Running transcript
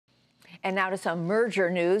And now to some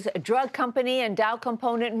merger news. Drug company and Dow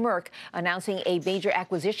component Merck announcing a major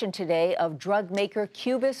acquisition today of drug maker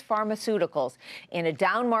Cubist Pharmaceuticals. In a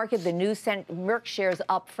down market, the news sent Merck shares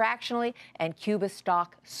up fractionally and Cubist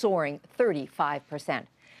stock soaring 35%.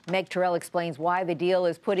 Meg Terrell explains why the deal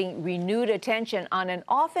is putting renewed attention on an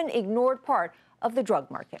often ignored part of the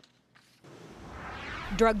drug market.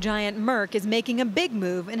 Drug giant Merck is making a big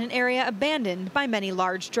move in an area abandoned by many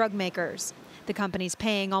large drug makers. The company's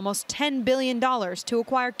paying almost $10 billion to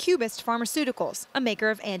acquire Cubist Pharmaceuticals, a maker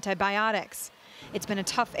of antibiotics. It's been a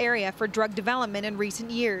tough area for drug development in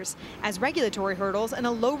recent years, as regulatory hurdles and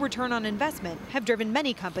a low return on investment have driven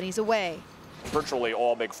many companies away. Virtually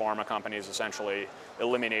all big pharma companies essentially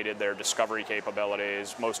eliminated their discovery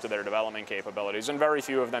capabilities, most of their development capabilities, and very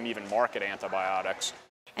few of them even market antibiotics.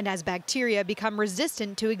 And as bacteria become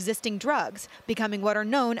resistant to existing drugs, becoming what are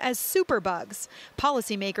known as superbugs,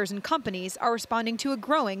 policymakers and companies are responding to a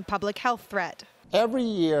growing public health threat. Every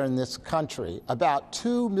year in this country, about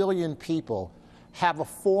 2 million people have a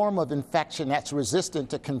form of infection that's resistant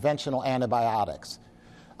to conventional antibiotics.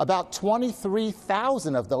 About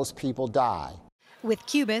 23,000 of those people die. With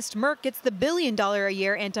Cubist, Merck gets the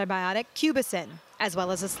billion-a-year antibiotic Cubicin, as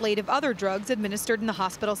well as a slate of other drugs administered in the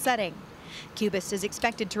hospital setting. Cubist is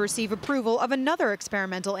expected to receive approval of another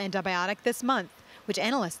experimental antibiotic this month, which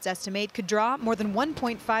analysts estimate could draw more than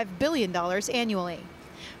 $1.5 billion annually.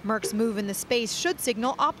 Merck's move in the space should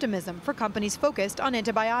signal optimism for companies focused on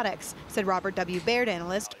antibiotics, said Robert W. Baird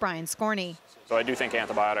analyst Brian Scorney. So I do think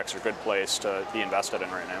antibiotics are a good place to be invested in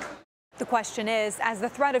right now. The question is, as the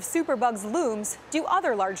threat of superbugs looms, do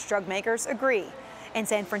other large drug makers agree? In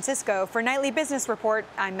San Francisco, for Nightly Business Report,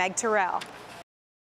 I'm Meg Terrell.